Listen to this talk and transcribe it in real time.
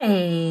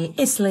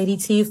Hi, it's Lady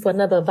T for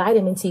another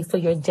vitamin T for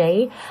your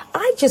day.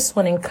 I just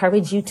want to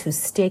encourage you to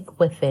stick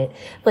with it.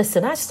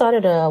 Listen, I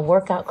started a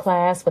workout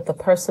class with a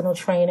personal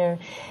trainer,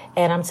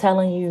 and I'm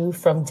telling you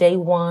from day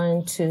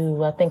one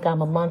to I think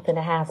I'm a month and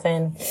a half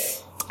in,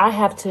 I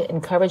have to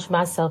encourage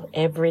myself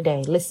every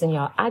day. Listen,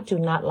 y'all, I do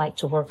not like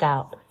to work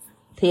out.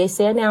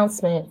 PSA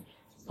announcement.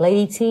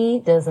 Lady T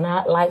does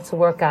not like to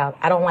work out.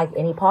 I don't like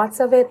any parts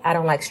of it. I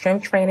don't like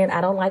strength training.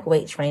 I don't like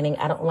weight training.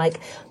 I don't like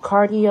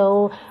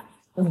cardio.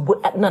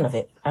 None of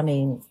it. I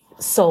mean,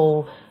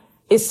 so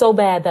it's so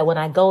bad that when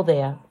I go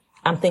there,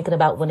 I'm thinking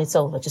about when it's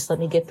over. Just let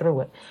me get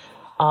through it.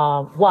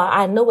 While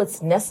I know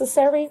it's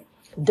necessary,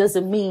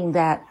 doesn't mean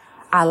that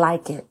I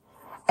like it.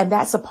 And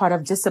that's a part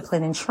of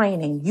discipline and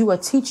training. You are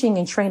teaching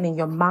and training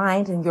your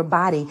mind and your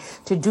body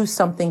to do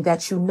something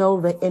that you know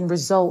the end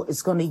result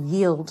is going to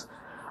yield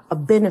a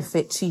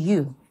benefit to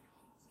you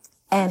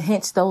and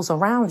hence those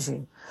around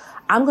you.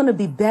 I'm going to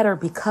be better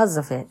because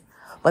of it,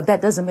 but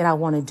that doesn't mean I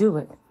want to do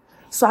it.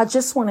 So I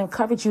just want to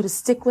encourage you to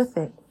stick with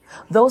it.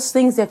 Those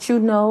things that you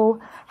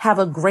know have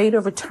a greater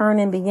return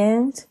in the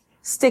end,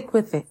 stick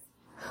with it.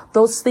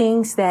 Those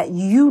things that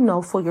you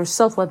know for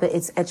yourself, whether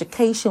it's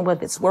education,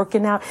 whether it's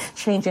working out,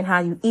 changing how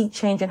you eat,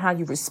 changing how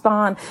you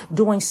respond,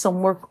 doing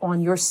some work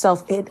on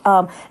yourself,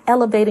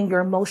 elevating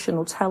your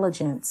emotional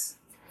intelligence,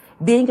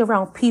 being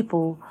around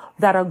people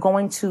that are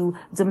going to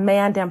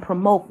demand and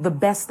promote the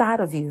best side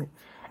of you.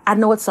 I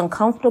know it's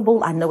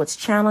uncomfortable. I know it's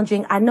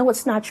challenging. I know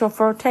it's not your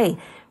forte.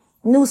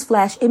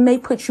 Newsflash, it may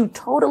put you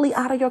totally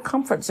out of your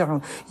comfort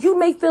zone. You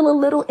may feel a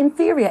little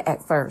inferior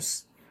at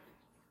first,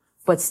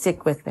 but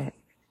stick with it.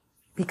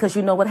 Because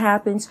you know what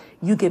happens?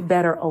 You get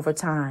better over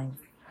time.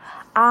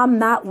 I'm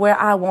not where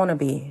I want to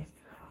be,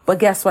 but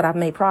guess what? I've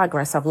made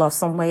progress. I've lost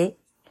some weight,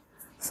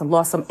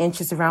 lost some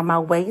inches around my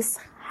waist.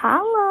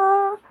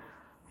 Holla.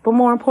 But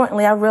more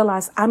importantly, I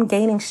realized I'm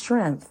gaining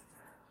strength.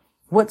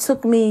 What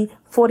took me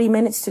 40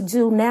 minutes to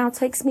do now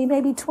takes me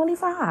maybe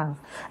 25.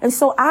 And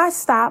so I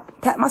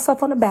stop, pat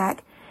myself on the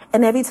back,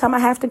 and every time I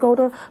have to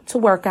go to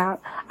work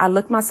out, I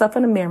look myself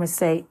in the mirror and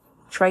say,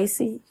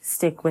 Tracy,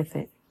 stick with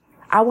it.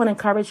 I want to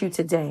encourage you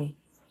today.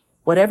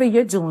 Whatever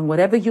you're doing,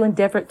 whatever you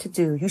endeavored to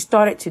do, you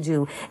started to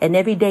do, and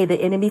every day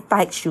the enemy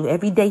fights you,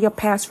 every day your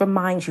past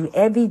reminds you,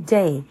 every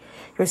day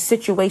your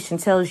situation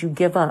tells you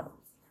give up.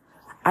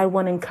 I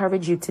want to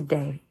encourage you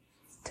today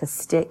to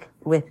stick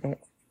with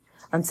it.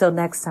 Until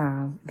next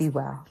time, be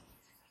well.